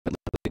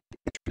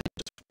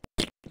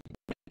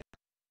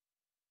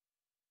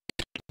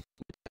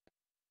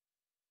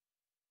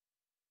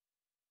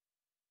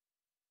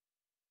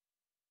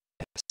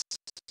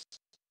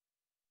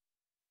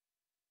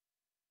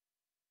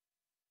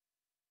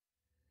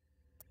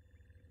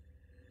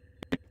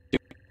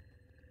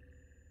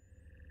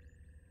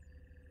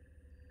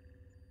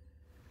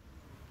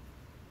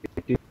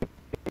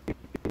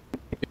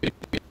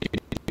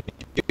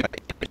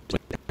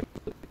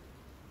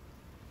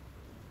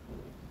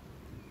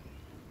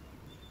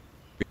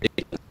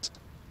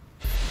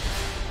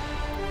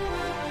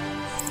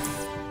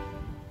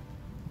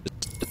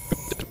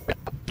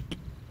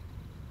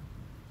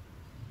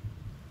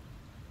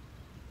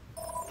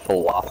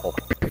Falafel.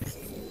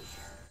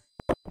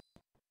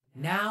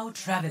 Now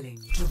traveling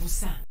to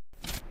Busan.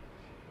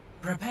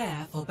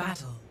 Prepare for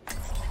battle.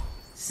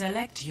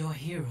 Select your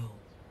hero.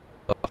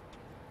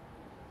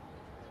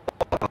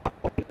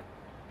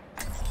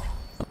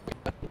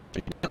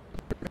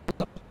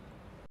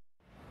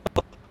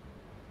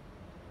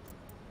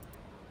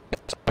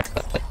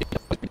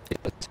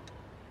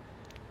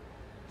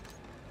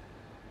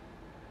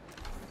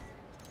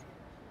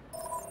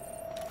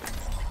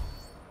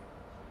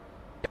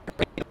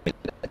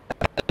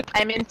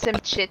 I'm in Team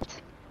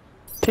Chit.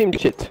 Team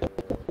Chit.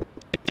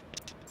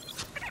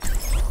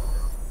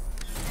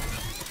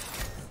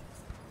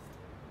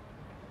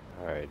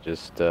 Alright,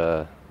 just Control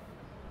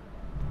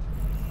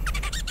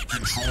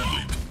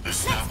link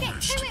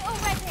established.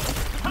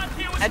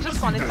 I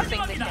just wanted to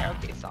sing the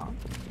karaoke song.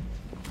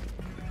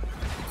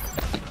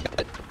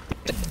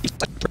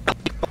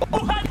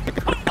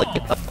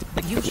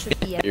 You should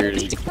be at you're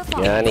least the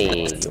top.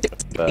 Yanni.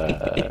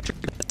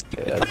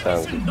 Yeah, that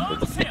sounds good.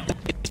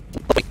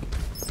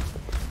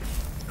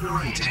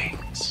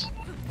 Greetings.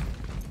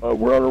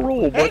 We're on a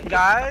roll, Hey boy.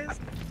 guys!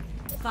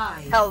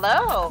 5,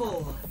 Hello.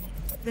 4,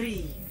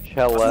 3,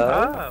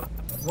 Hello.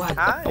 Oh, 1.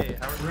 hi.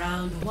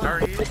 Round How are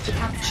 1. you?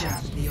 Capture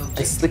the A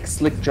objective.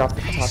 slick drop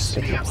top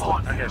stick. Okay, shut up.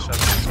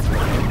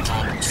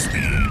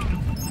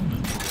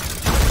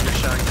 You're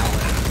showing no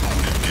way.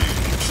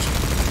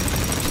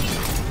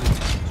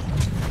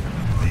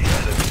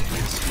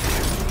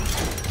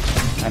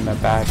 I'm a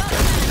bad guy.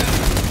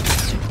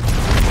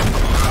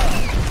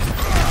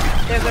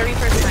 There's a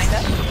Reaper behind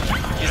us.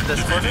 He's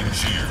discording?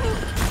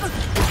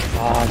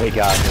 Ah, they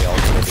got me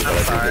ultimately, but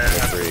I sorry. think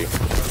it's free.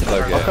 It's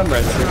okay. I'll come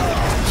rescue.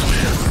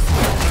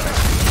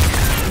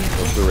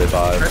 What's the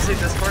revive? Percy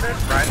discorded?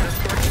 Ryan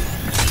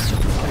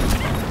discorded?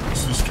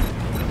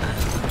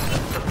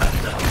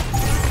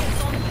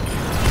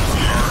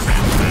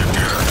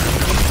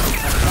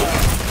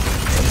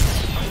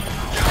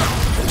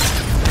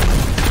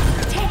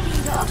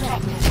 Taking the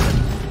objective.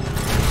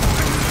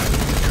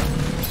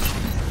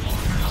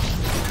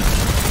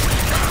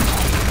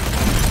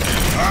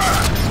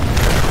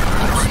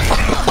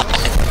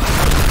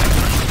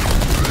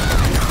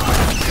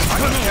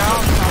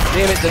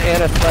 Damn it, the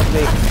Anna left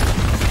me.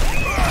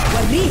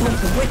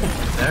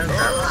 There,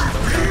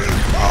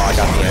 Oh, I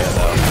got the Anna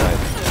though.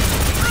 Nice.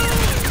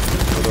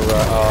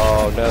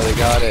 Oh no, they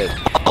got it.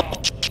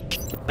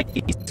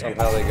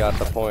 Somehow they got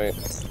the point.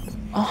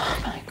 Oh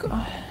my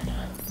god.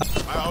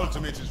 My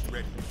ultimate is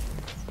ready.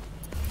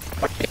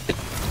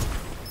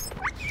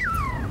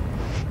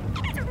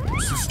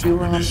 We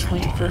were on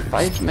point for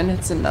 5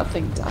 minutes and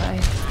nothing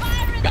died.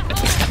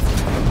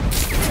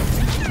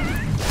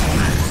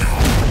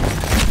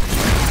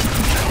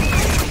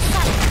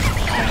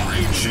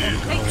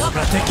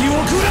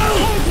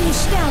 Helden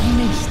sterben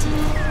nicht.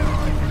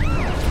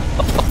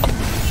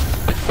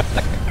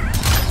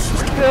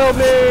 Kill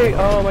me!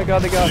 Oh my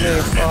god, they got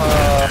me.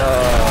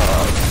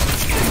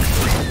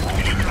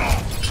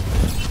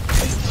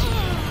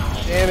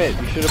 Damn it,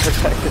 you should have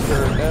protected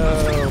her.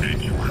 No.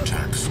 Your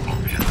attacks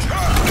on the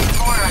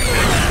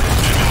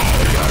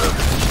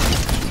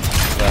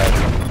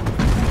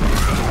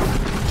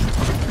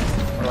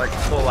or like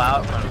pull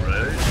out on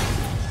road.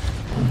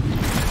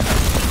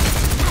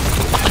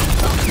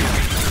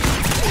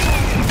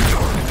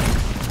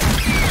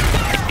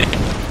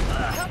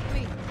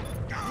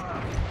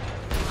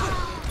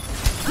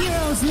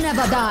 Heroes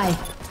never die.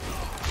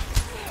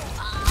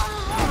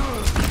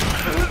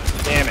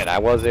 Damn it, I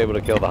was able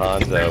to kill the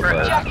Hanzo,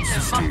 but...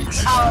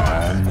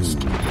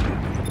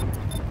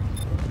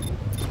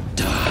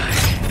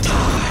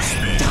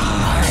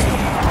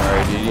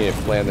 Alright, you need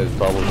to plan those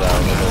bubbles out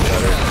a little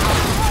better.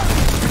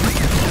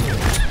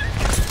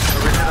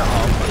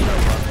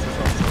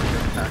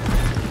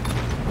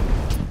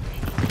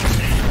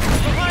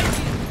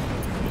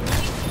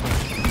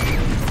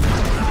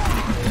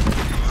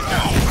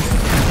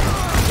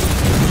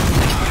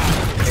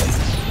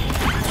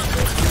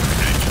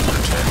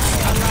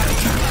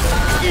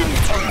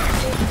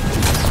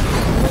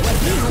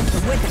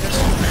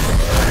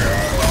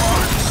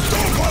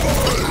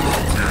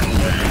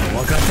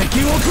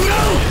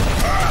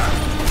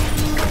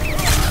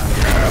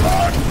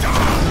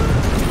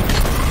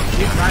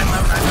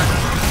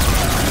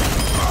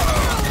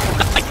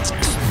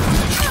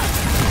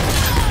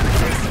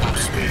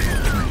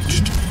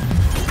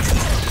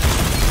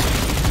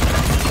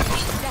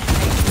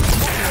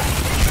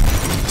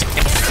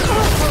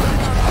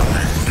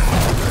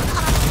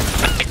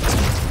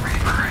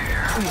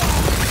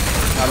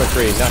 I'm a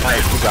free. No,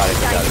 nice. You got it.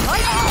 You got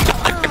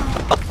it.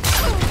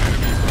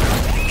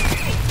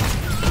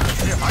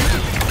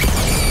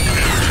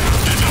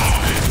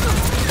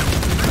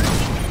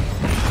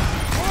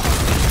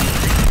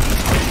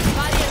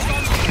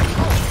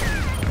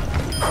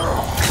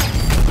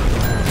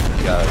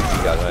 You got it.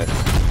 You got it. Nice.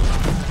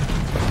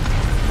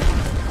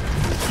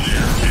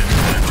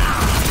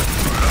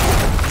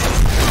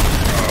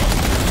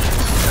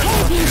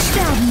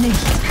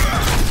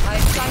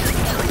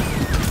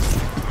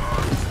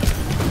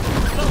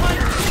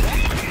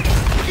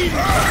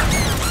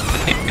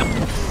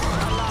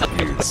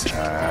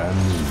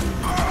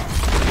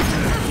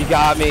 He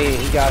got me.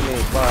 He got me.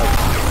 Come on.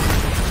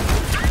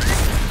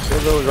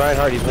 There goes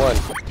Reinhardt. He's won.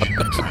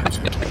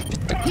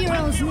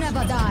 Heroes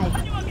never die.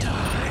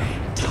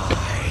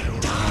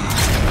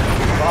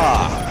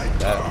 Ah,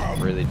 that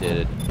really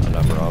did a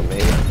number on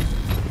me.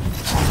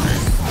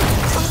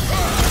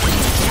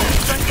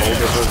 Hold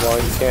it for as long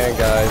as you can,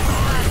 guys.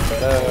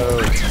 No.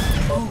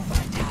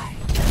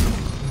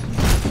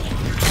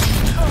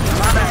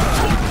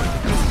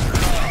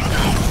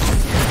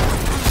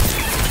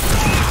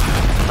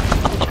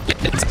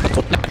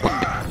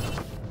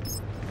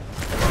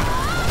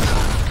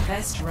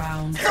 Best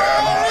round.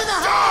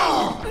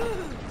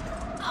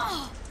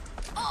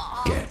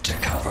 Get to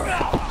cover.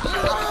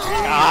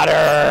 Got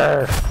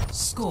her.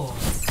 Score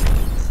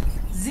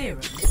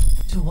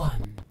 0-1.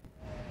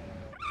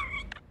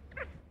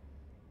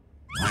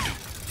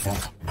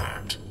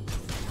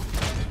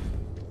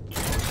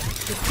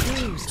 The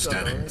true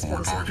struggle Standing is for the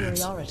for targets.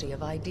 superiority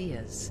of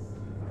ideas.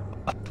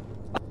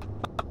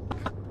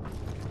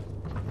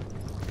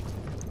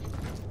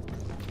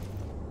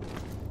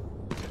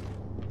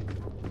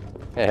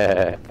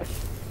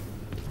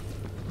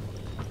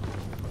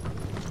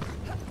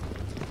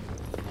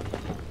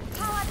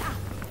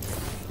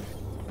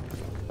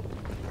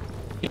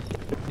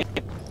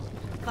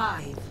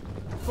 Five,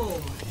 4,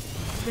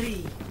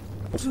 3,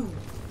 2,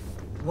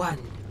 1.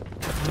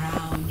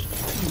 Round 2.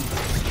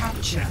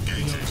 Capture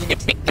the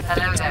objective.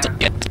 Hello there.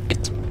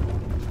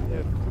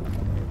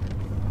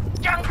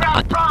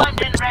 Junkrat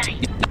primed and ready.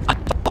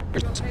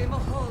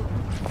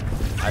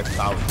 I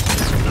found.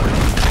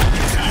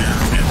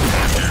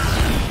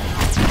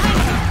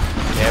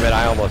 Damn it!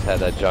 I almost had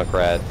that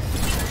Junkrat.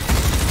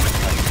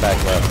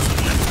 Back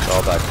left.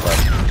 All back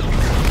left.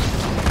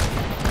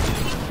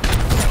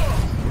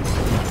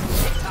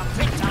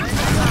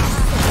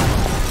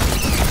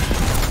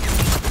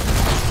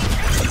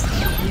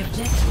 The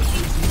objective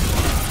is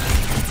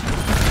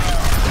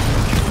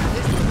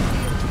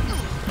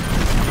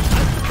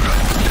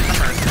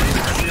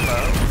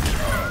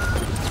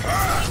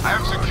I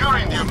am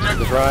securing the objective.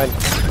 Just Ryan.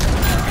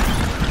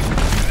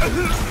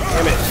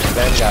 Damn it!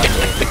 Ben got me.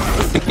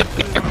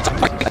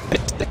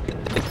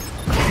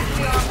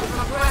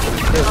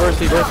 Here's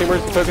Mercy, Mercy,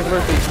 Mercy, focus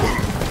Mercy.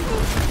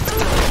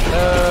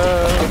 No.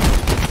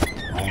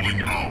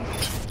 Rolling out.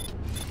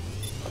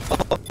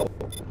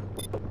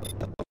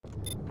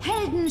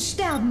 Helden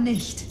sterben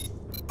nicht.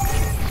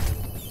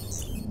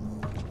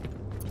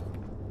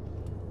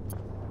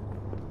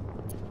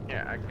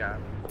 Yeah, I got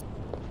it.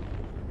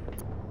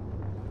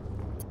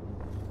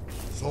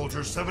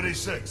 Soldier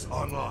 76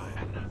 online.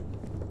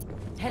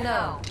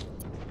 Hello.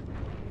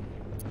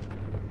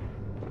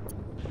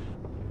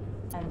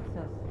 I'm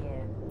so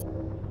scared.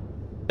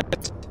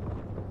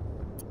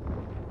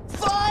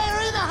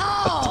 Fire in the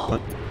hole!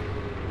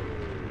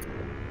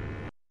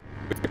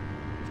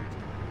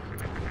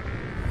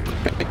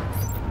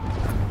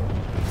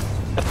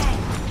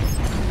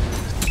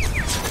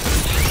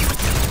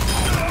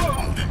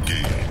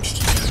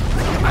 Engaged.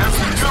 I am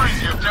securing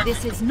the objective.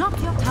 This is not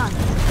your time.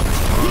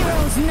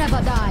 Heroes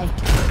never die.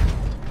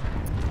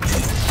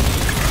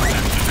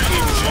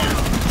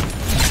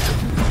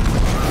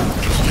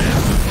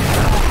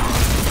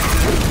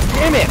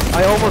 Damn it!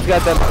 I almost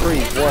got them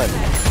freeze. One.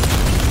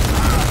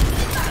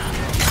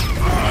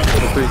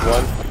 Little freeze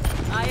one.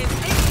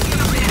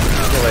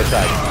 Go right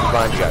side.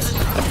 Behind you guys.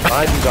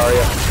 Behind you,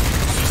 Daria.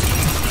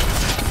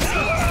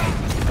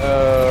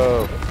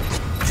 Oh.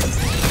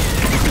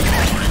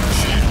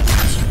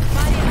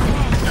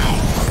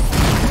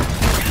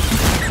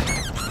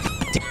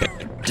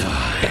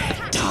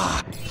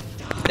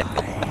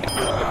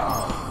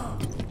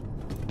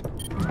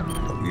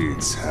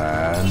 It's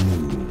hand.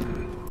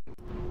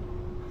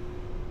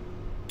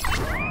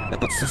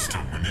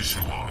 System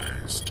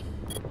initialized.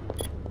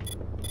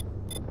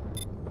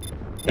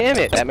 Damn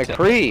it! That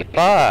McCree.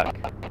 Fuck.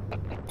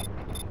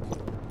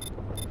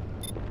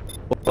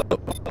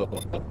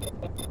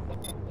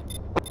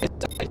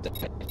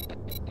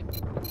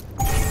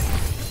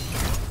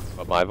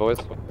 What, my voice?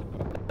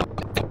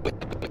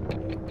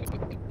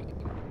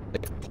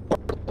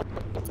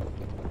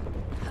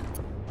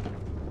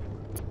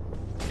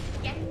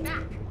 Get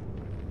back.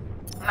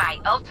 My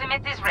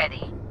ultimate is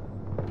ready.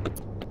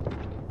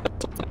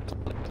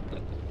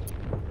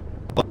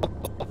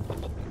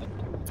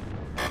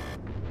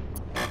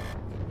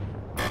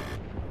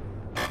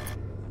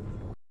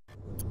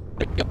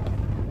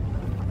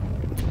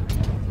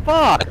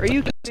 Fuck! Are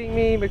you kidding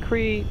me,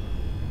 McCree?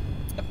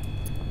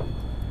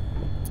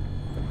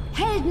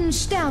 Helden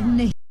sterben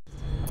nicht.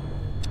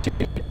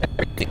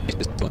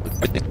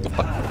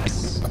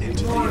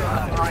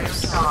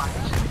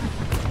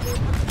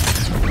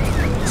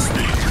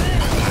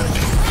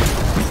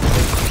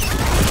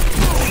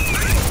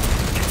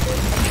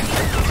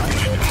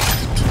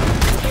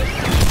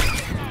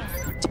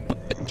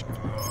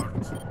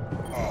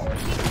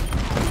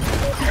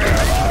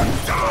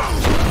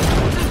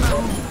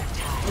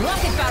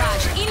 Rocket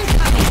barrage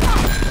incoming!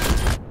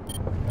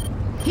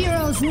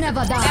 Heroes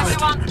never die.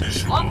 Everyone,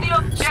 on the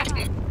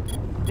objective.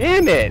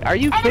 Damn it! Are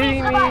you kidding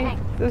Enemies me?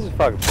 arriving. This is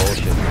fucking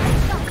bullshit.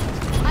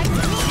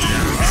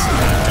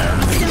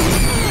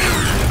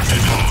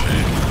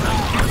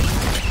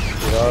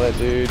 Get on it,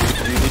 dude. You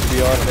need to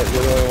be on it.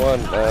 You're the only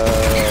one.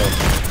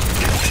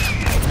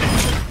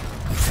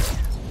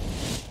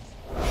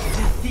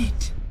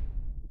 Defeat.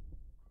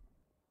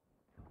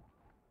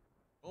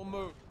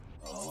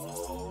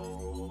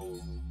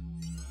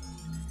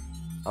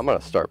 I'm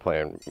gonna start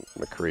playing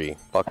McCree.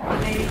 Fuck.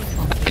 Play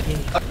of the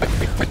game.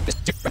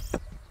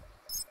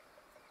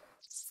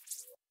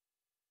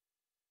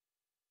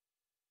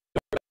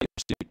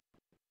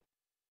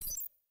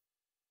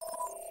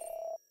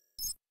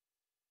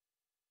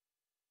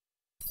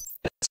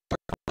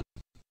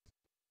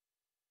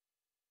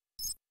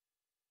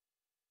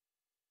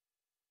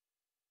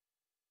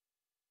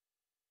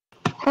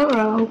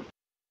 Hello.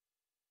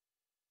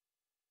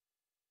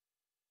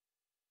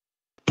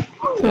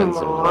 It's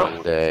a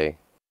Monday.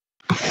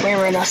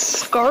 Wearing a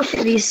scarf,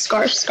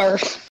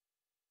 scarf.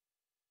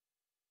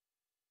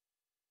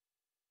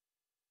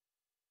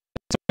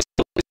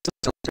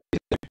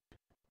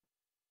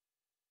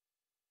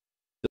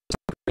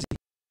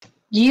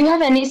 Do you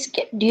have any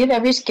skin? Do you have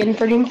every skin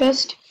for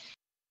Doomfist?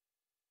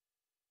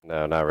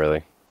 No, not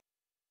really.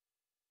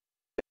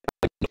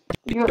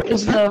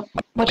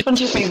 Which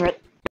one's your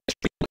favorite?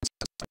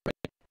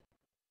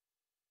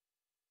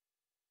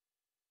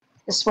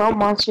 Is Swamp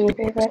Monster your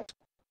favorite?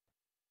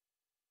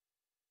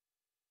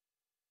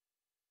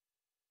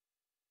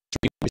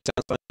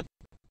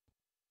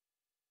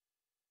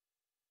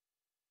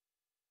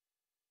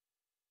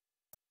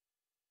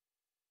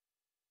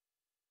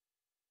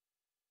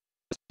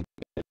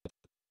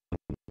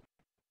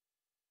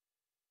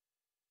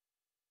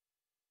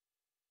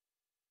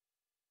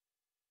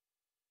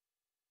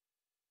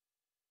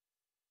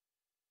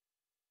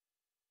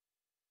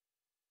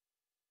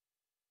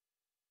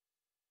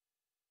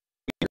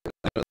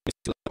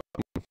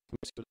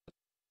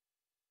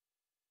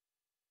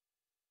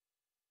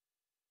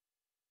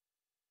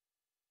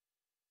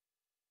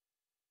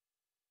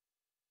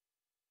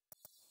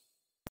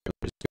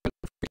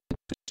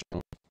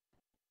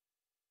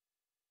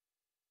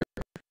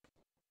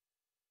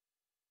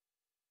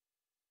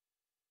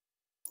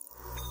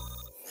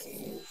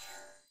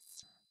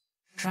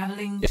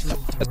 Traveling to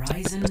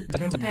Horizon,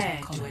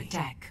 prepare to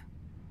attack.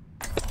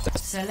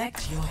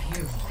 Select your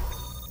hero.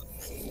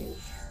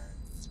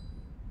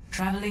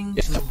 Traveling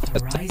to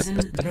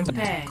Horizon,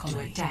 prepare to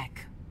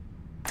attack.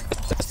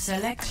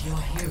 Select your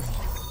hero.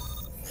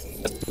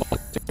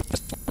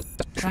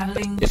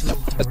 Traveling to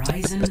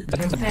Horizon,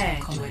 prepare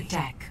to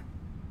attack.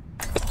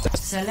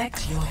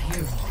 Select your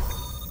hero.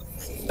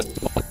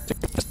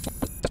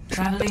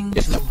 Traveling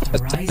to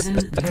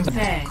Horizon,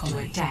 prepare to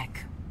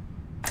attack.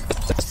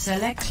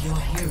 Select your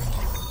hero.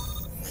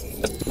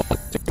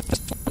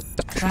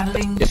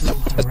 Traveling to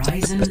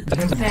Horizon,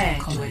 prepare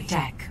to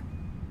attack.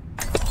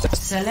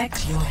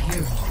 Select your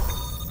hero.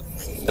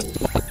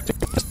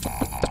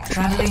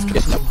 Traveling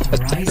to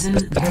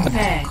Horizon,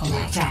 prepare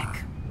to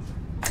attack.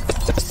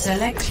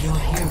 Select your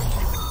hero.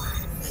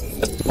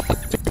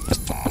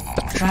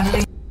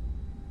 Traveling.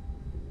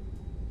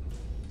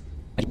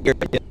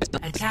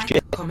 Attack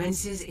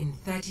commences in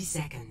 30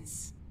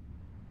 seconds.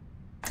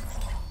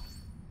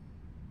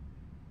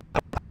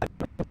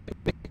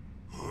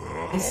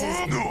 This is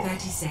in 30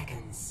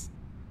 seconds.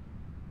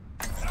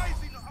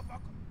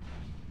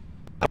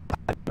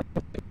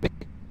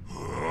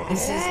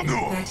 This is in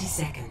 30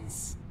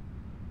 seconds.